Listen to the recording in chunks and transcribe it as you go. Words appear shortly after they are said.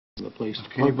place.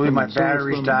 Can you believe my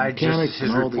batteries died just as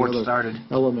his report started?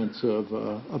 Elements of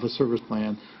a service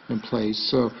plan in place.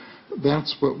 So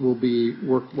that's what we'll be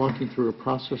walking through a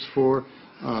process for.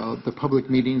 The public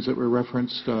meetings that were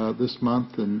referenced this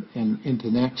month and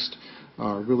into next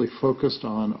are really focused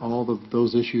on all of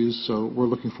those issues, so we're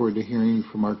looking forward to hearing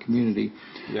from our community.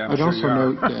 Yeah, I'd also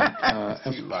note that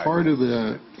as part of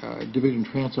the Division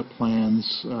Transit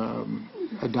Plan's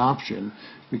adoption,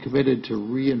 we committed to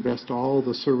reinvest all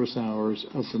the service hours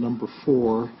of the number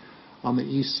 4 on the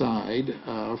east side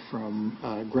from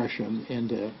Gresham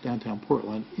into downtown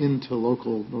Portland into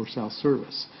local north-south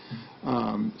service.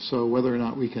 So whether or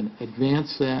not we can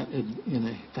advance that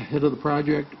ahead of the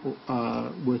project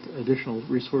with additional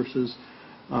resources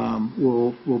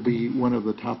will be one of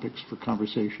the topics for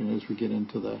conversation as we get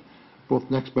into the both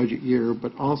next budget year,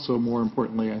 but also more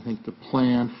importantly, I think the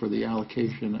plan for the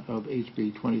allocation of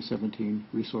HB 2017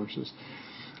 resources.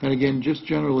 And again, just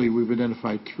generally, we've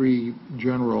identified 3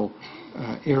 general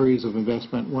areas of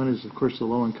investment. One is, of course, the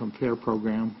low-income fare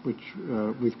program, which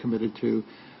we've committed to.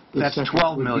 That's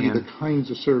 $12 million. The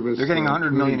kinds of service, they're getting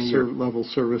 $100 million a year. Level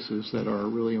services that are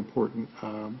really important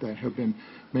that have been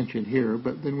mentioned here.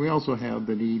 But then we also have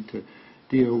the need to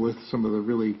deal with some of the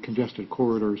really congested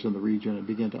corridors in the region and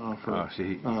begin to offer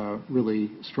really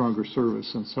stronger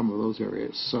service in some of those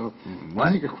areas. So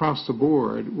I think across the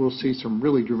board, we'll see some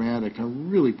really dramatic and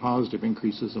really positive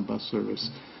increases in bus service.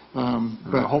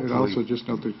 But I'd also just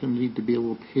note there's going to need to be a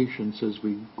little patience as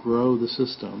we grow the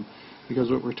system, because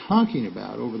what we're talking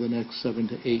about over the next 7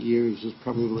 to 8 years is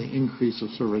probably increase of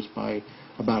service by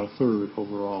about 1/3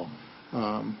 overall.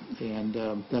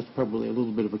 That's probably a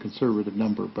little bit of a conservative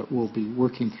number, but we'll be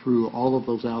working through all of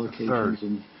those allocations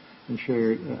and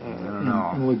share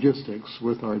in logistics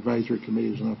with our advisory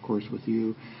committees and, of course, with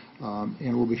you.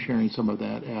 And we'll be sharing some of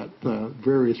that at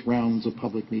various rounds of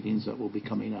public meetings that will be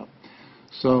coming up.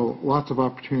 So lots of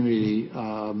opportunity,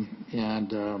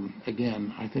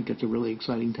 again, I think it's a really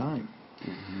exciting time.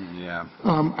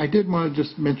 I did want to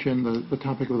just mention the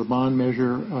topic of the bond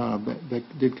measure that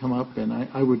did come up, and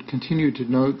I would continue to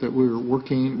note that we're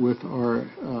working with our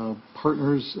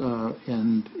partners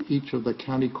and each of the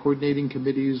county coordinating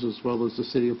committees as well as the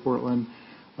City of Portland,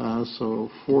 so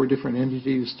 4 different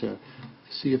entities to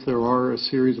see if there are a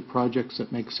series of projects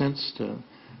that make sense to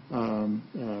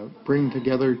bring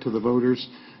together to the voters.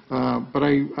 But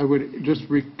I would just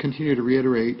continue to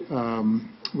reiterate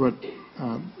what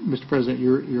Mr. President,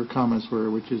 your comments were,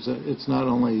 which is that it's not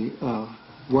only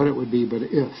what it would be, but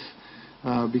if,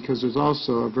 because there's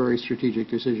also a very strategic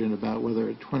decision about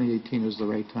whether 2018 is the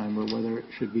right time or whether it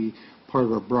should be part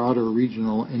of a broader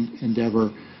regional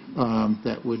endeavor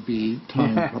that would be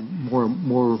time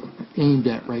more aimed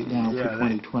at right now for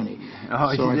 2020.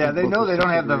 So they know they don't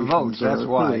have the votes. That's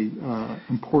why. Really,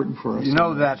 important for us. You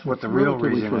know that's what the real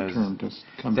reason is.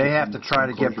 They have to try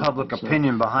to get public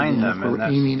opinion behind them. And we're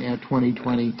aiming at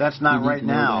 2020. That's not right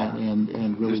now. And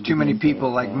really there's too many people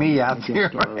like me out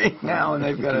there right now, and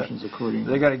they've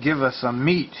got to give us some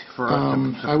meat for us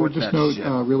to support. I would just note,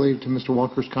 related to Mr.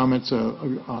 Walker's comments,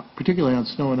 particularly on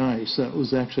snow and ice, that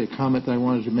was actually a comment that I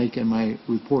wanted to make in my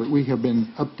report. We have been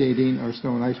updating our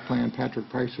snow and ice plan. Patrick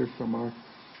Pricer from our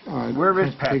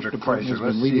Transportation Department has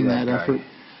been leading that effort.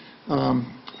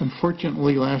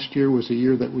 Unfortunately, last year was a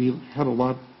year that we had a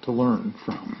lot to learn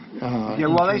from.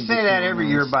 Well, they say that every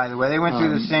year, by the way. They went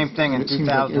through the same thing in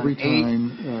 2008. Every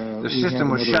time, the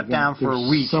system was shut down for a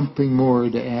week. Something more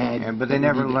to add. But they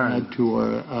never learned. Add to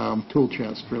our tool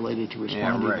chest related to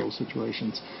responding to those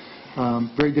situations.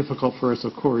 Very difficult for us,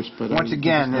 of course, but once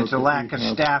again, it's a lack of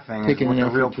staffing is what the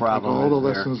real problem is. All the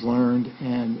lessons learned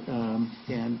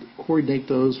and coordinate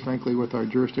those, frankly, with our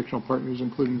jurisdictional partners,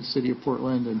 including the City of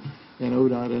Portland and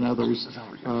ODOT and others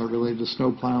related to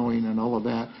snow plowing and all of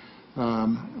that.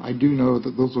 I do know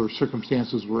that those are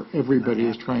circumstances where everybody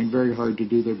is trying very hard to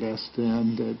do their best,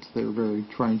 and they're very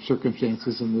trying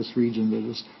circumstances in this region that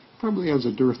is probably has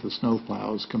a dearth of snow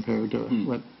plows compared to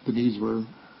what the needs were,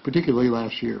 particularly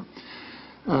last year.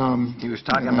 He was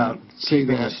talking about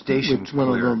keeping the stations clear.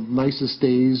 One of the nicest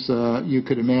days you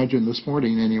could imagine this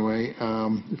morning anyway.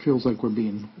 It feels like we're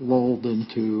being lulled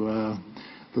into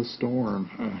the storm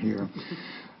here.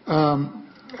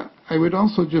 I would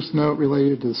also just note,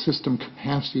 related to the system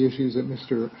capacity issues that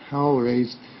Mr. Howell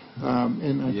raised,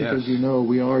 and I think, as you know,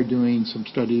 we are doing some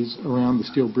studies around the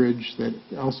steel bridge that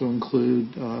also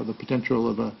include the potential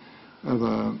of a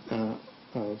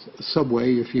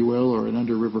subway, if you will, or an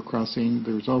under-river crossing.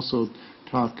 There's also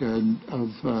talk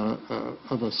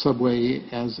of a subway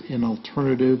as an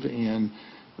alternative in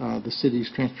the city's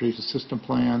transportation system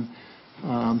plan.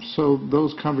 So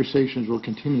those conversations will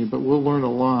continue, but we'll learn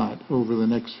a lot over the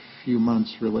next few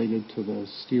months related to the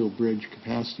steel bridge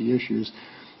capacity issues.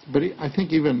 But I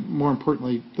think even more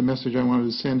importantly, the message I wanted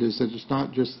to send is that it's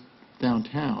not just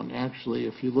downtown. Actually,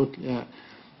 if you look at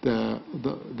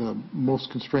the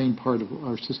most constrained part of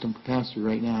our system capacity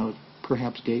right now,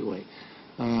 perhaps Gateway,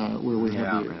 where we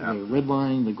have the red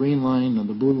line, the green line, and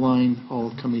the blue line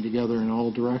all coming together in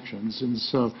all directions. And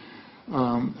so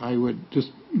I would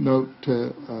just note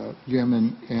to Jim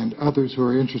and others who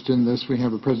are interested in this, we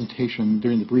have a presentation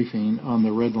during the briefing on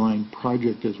the red line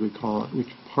project, as we call it, which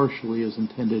partially is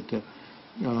intended to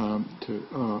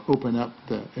open up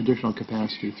the additional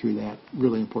capacity through that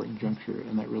really important juncture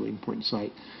and that really important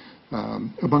site,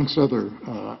 amongst other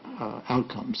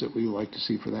outcomes that we would like to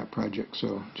see for that project.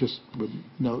 So just would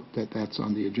note that that's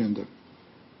on the agenda.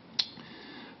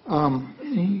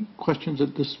 Any questions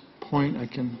at this point?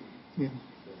 Yeah.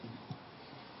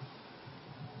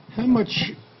 How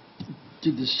much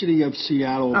did the city of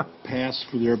Seattle pass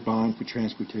for their bond for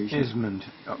transportation? Esmond.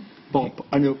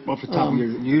 I know off the top of your...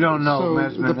 You don't know.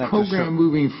 So the program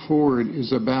moving forward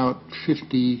is about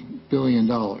 $50 billion.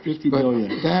 $50 billion.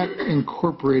 But that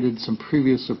incorporated some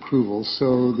previous approvals.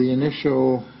 So the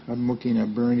initial, I'm looking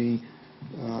at Bernie,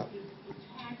 The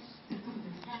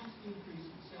tax increase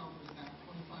itself is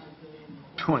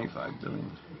about $25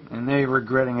 billion. And they're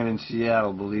regretting it in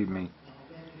Seattle, believe me.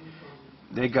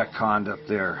 They got conned up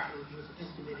there.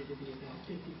 estimated to be about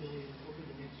 $50 billion over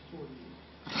the next 4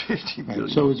 years. 50 billion.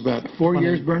 so it's about 4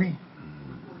 years, Bernie?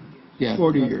 Yeah,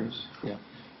 40 years. Yeah.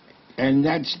 And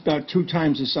that's about 2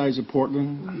 times the size of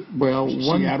Portland? Well,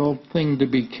 Seattle. one thing to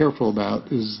be careful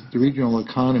about is the regional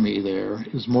economy there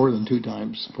is more than 2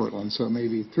 times Portland, so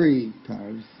maybe 3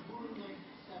 times.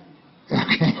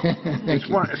 Okay.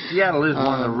 Seattle is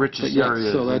one of the richest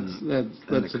areas so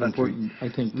that's an important, I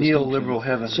think, neoliberal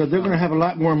heaven. So they're going to have a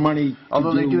lot more money to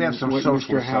Although they do have some what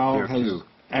socialists Mr. up Howell there, has too.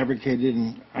 advocated,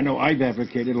 and I know I've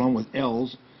advocated along with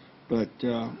Els, but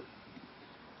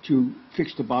to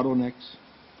fix the bottlenecks.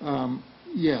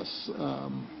 Yes.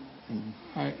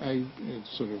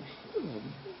 It's sort of,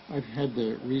 I've had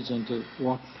the reason to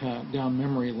walk down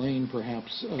memory lane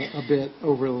perhaps a bit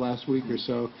over the last week or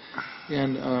so,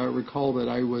 and recall that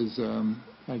I was,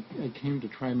 I came to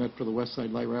Trimet for the West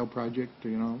Side Light Rail project,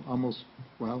 almost,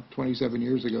 27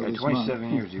 years ago this 27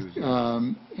 month. years he was there.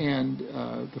 And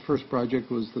the first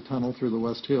project was the tunnel through the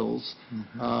West Hills.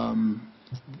 Mm-hmm.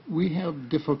 We have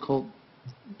difficult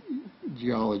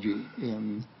geology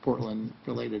in Portland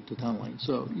related to tunneling.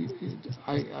 So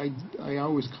I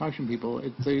always caution people,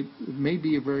 it may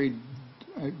be a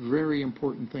very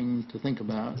important thing to think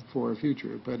about for a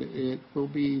future, but it will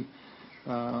be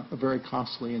a very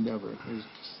costly endeavor. There's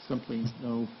simply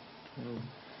no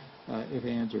if,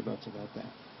 ands, or buts about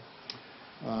that.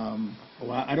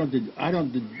 Well, I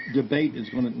don't debate is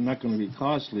not going to be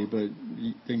costly, but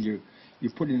then you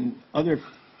put in other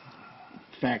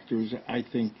factors. I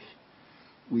think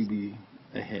we'd be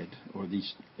ahead, or the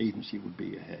agency would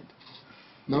be ahead.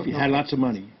 If you had lots of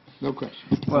money. No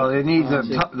question. Well, they need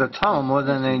the tunnel more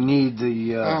than they need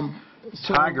the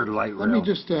Tiger Light Rail. Let me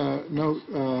just note,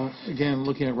 again,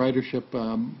 looking at ridership,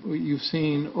 you've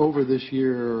seen over this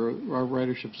year our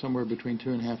ridership somewhere between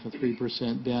 2.5% and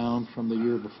 3% down from the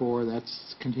year before. That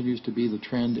continues to be the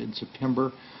trend in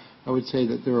September. I would say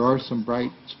that there are some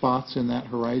bright spots in that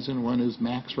horizon. One is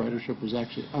max ridership was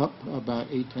actually up about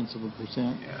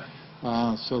 0.8%.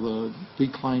 Yeah. So the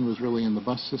decline was really in the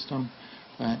bus system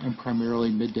and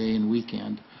primarily midday and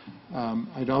weekend.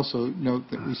 I'd also note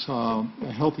that we saw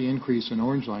a healthy increase in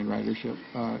Orange Line ridership.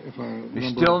 They're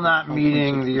still not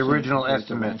meeting the original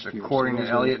estimates, according to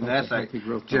Elliott, and I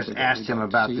just asked him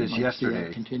about this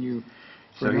yesterday. Continue.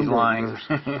 So he's lying.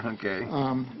 Okay.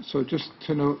 So just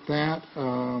to note that,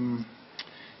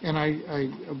 and I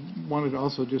wanted to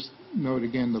also just note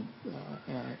again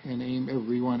and aim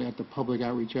everyone at the public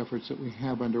outreach efforts that we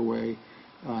have underway,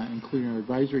 including our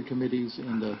advisory committees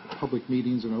and the public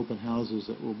meetings and open houses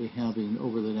that we'll be having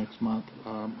over the next month.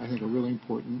 I think are really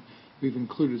important. We've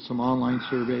included some online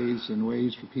surveys and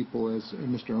ways for people, as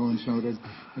Mr. Owens noted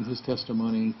in his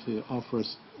testimony, to offer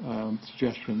us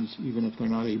suggestions, even if they're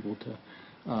not able to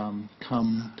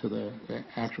come to the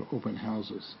actual open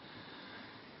houses.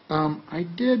 I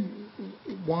did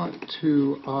want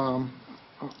to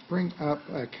bring up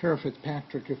Kara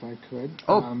Fitzpatrick, if I could,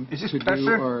 is this to do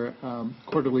our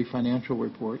quarterly financial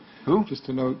report. Who? Just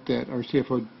to note that our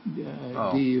CFO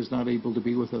D is not able to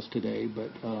be with us today, but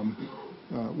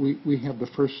we have the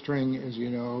first string, as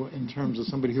you know, in terms of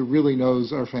somebody who really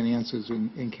knows our finances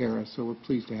in Kara, so we're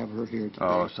pleased to have her here today.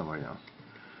 Oh, somebody else.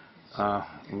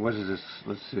 What is this?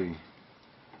 Let's see.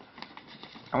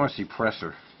 I want to see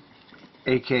Presser,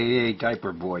 a.k.a.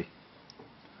 Diaper Boy.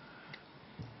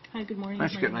 Hi, good morning.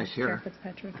 Nice, My get name nice is hair. Sarah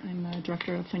Fitzpatrick. I'm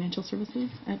Director of Financial Services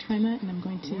at Trimet, and I'm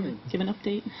going to give an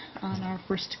update on our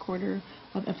first quarter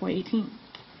of FY18.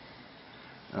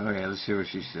 Okay, let's see what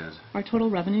she says. Our total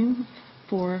revenue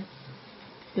for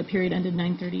the period ended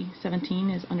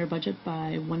 9/30/17 is under budget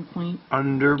by 1.8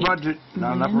 Under budget,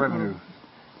 not enough revenue.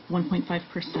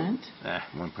 1.5%.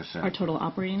 1%. Our total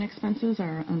operating expenses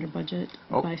are under budget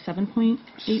by 7.8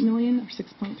 million, or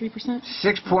 6.3%.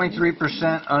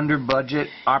 6.3% under budget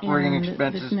operating And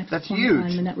expenses. This next That's point huge.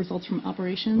 on the net results from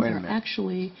operations Wait a are minute.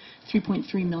 actually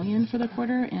 3.3 million for the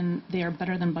quarter, and they are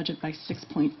better than budget by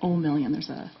 6.0 million. There's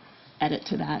a edit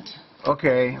to that.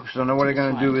 Okay, so now what are they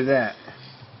going to do with that?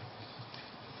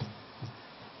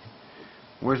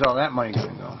 Where's all that money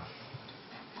going to go?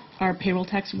 Our payroll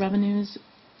tax revenues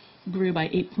grew by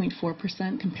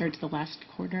 8.4% compared to the last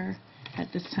quarter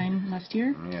at this time last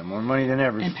year. Yeah, more money than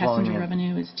ever. And passenger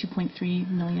revenue is 2.3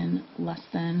 million less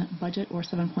than budget, or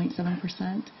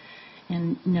 7.7%.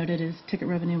 And noted as ticket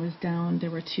revenue was down.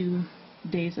 There were 2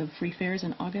 days of free fares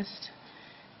in August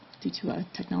due to a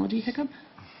technology hiccup.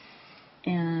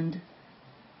 And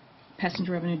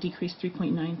passenger revenue decreased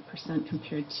 3.9%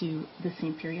 compared to the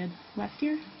same period last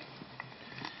year.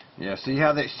 Yeah, see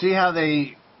how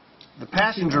the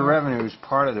passenger revenue is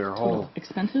part of their whole.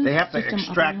 Expenses. They have to System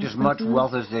extract operating as much expenses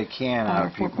wealth as they can out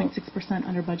of people. 4.6%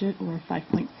 under budget, or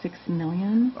 5.6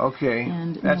 million. Okay,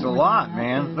 And that's a noteworthy lot, that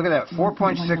man. is Look at that, 1.1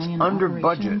 4.6 million under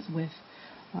budget. operations with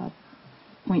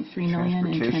 0.3 million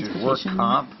in Transportation, work transportation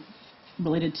comp.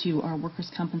 related to our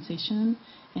workers' compensation.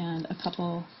 And a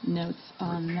couple notes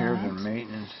on Repairs and that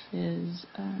maintenance. is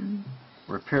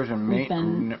Repairs and we've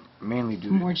been maintenance mainly due.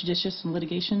 more judicious in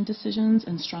litigation decisions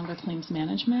and stronger claims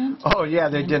management. Oh yeah,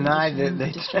 they And in denied addition, it. the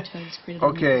They district has created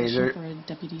Okay, a new they're- position for a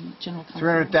deputy general counsel.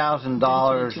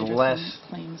 $300,000 dedicated to less addressing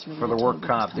claims for related the to work workers'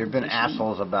 comp. They've been compensation,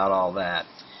 assholes about all that.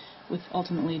 with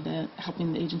ultimately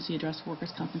helping the agency address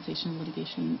workers' compensation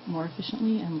litigation more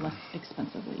efficiently and less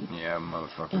expensively. Yeah,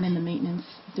 motherfuckers. And in the maintenance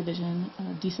division,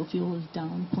 diesel fuel is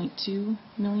down 0.2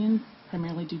 million,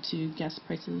 primarily due to gas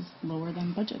prices lower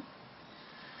than budget.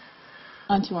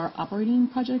 Onto our operating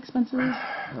project expenses.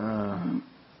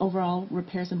 Overall,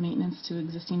 repairs and maintenance to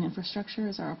existing infrastructure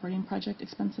is our operating project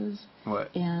expenses. What?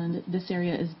 And this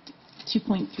area is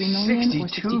 2.3 million, or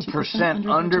 62%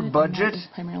 under budget? And that is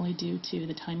primarily due to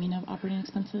the timing of operating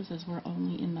expenses, as we're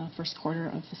only in the first quarter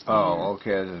of fiscal year. Oh,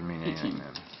 okay, that doesn't mean anything 18.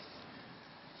 then.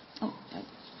 Oh,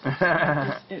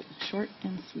 it's short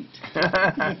and sweet.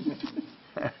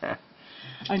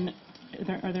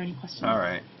 Are there any questions? All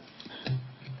right.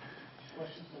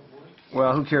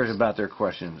 Well, who cares about their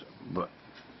questions? But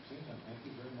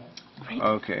Great.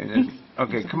 okay,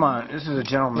 okay, come on. This is a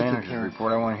general manager's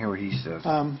report. I want to hear what he says.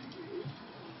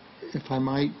 If I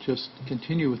might just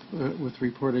continue with the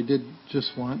report, I did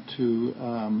just want to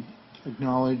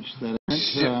acknowledge that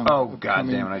oh, God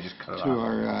damn it, I just cut it to off.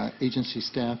 our agency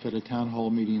staff at a town hall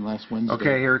meeting last Wednesday.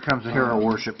 Okay, here it comes, the hero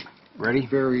worship. Ready?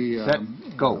 Very Set,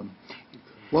 go.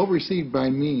 well received by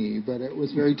me, but it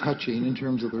was very touching in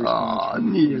terms of the response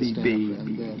from the staff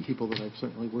and people that I've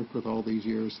certainly worked with all these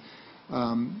years.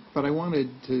 But I wanted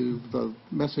the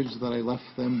message that I left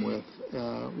them with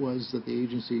was that the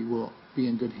agency will be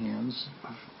in good hands,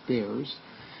 theirs.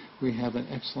 We have an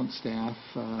excellent staff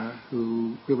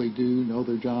who really do know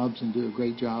their jobs and do a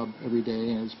great job every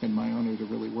day, and it's been my honor to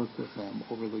really work with them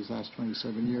over these last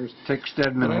 27 years. Take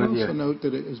Stedman but I with you. also note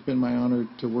that it has been my honor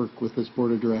to work with this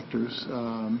board of directors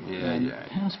and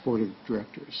past board of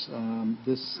directors.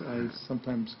 I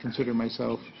sometimes consider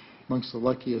myself amongst the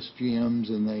luckiest GMs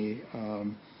in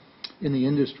the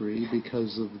industry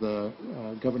because of the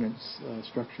governance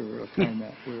structure of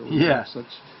Trimet, where we have such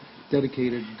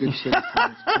dedicated, good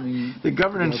citizens. The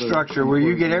governance structure where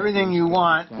you get everything you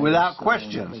want without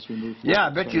questions. Yeah, I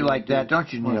bet you like that,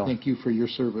 don't you, Neil? Thank you for your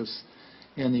service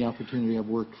and the opportunity I've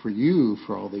worked for you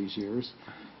for all these years.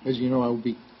 As you know, I will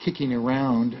be kicking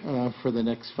around for the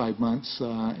next 5 months,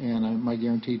 and my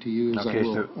guarantee to you is I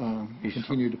will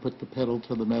continue to put the pedal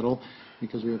to the metal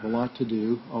because we have a lot to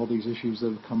do. All these issues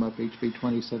that have come up, HB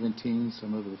 2017,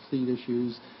 some of the fleet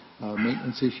issues,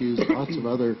 maintenance issues, lots of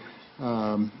other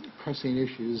pressing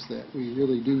issues that we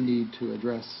really do need to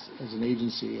address as an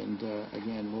agency, and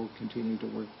again, we'll continue to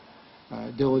work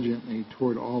diligently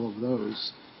toward all of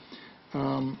those.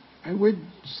 I would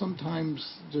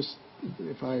sometimes just,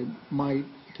 if I might,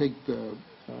 take the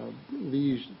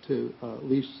leash to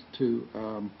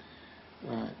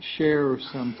share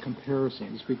some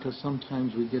comparisons, because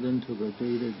sometimes we get into the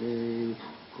day-to-day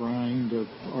grind of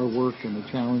our work and the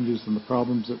challenges and the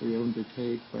problems that we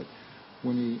undertake, but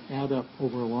when you add up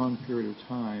over a long period of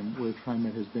time where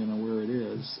Trimet has been and where it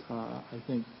is, I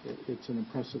think it's an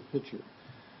impressive picture.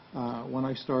 When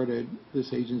I started,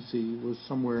 this agency was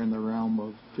somewhere in the realm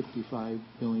of 55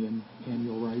 million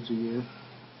annual rides a year.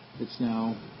 It's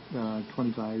now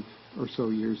 25 or so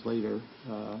years later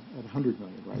at 100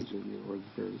 million rides a year, or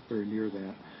very, very near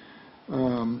that.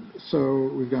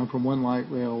 So we've gone from one light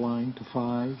rail line to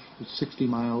 5, with 60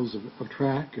 miles of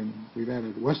track, and we've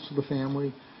added west to the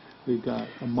family. We've got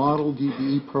a model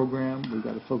DBE program. We've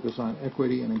got to focus on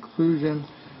equity and inclusion.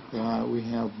 We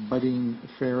have budding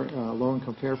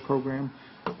low-income fare program.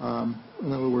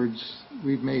 In other words,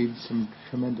 we've made some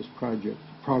tremendous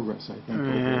progress, I think, over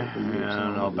the years. I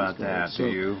don't know about that, do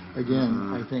you?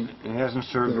 Again, I think it hasn't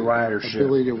served the ridership.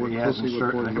 Ability to work closely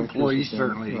with board directors employees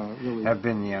certainly really have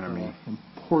been the enemy.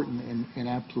 Important and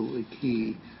absolutely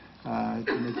key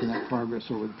to making that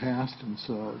progress over the past. And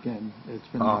so, again, it's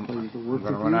been a pleasure to work with you. I'm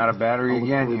going to run out of battery again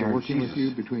here. I look forward to working with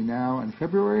you between now and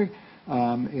February.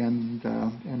 And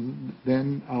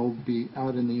then I'll be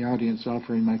out in the audience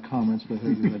offering my comments with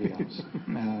everybody else.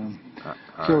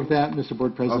 So with that, Mr.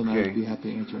 Board President, I'd be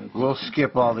happy to answer any questions. We'll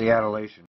skip all the adulation.